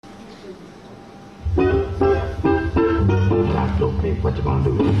Okay, what you gonna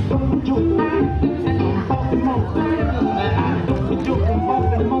do? Don't joke, fuck the most. Don't joke and fuck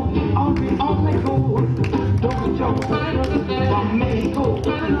the most. On the go. Don't joke from Mexico.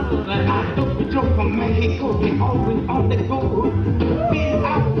 Don't joke from Mexico. We always on the go. Beat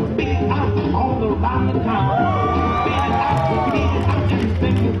out all around the town. Beat out, and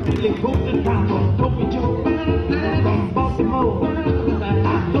then you really go to town. Don't joke from Baltimore.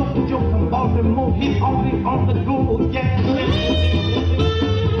 Don't joke from Baltimore. He always on the go. Yeah.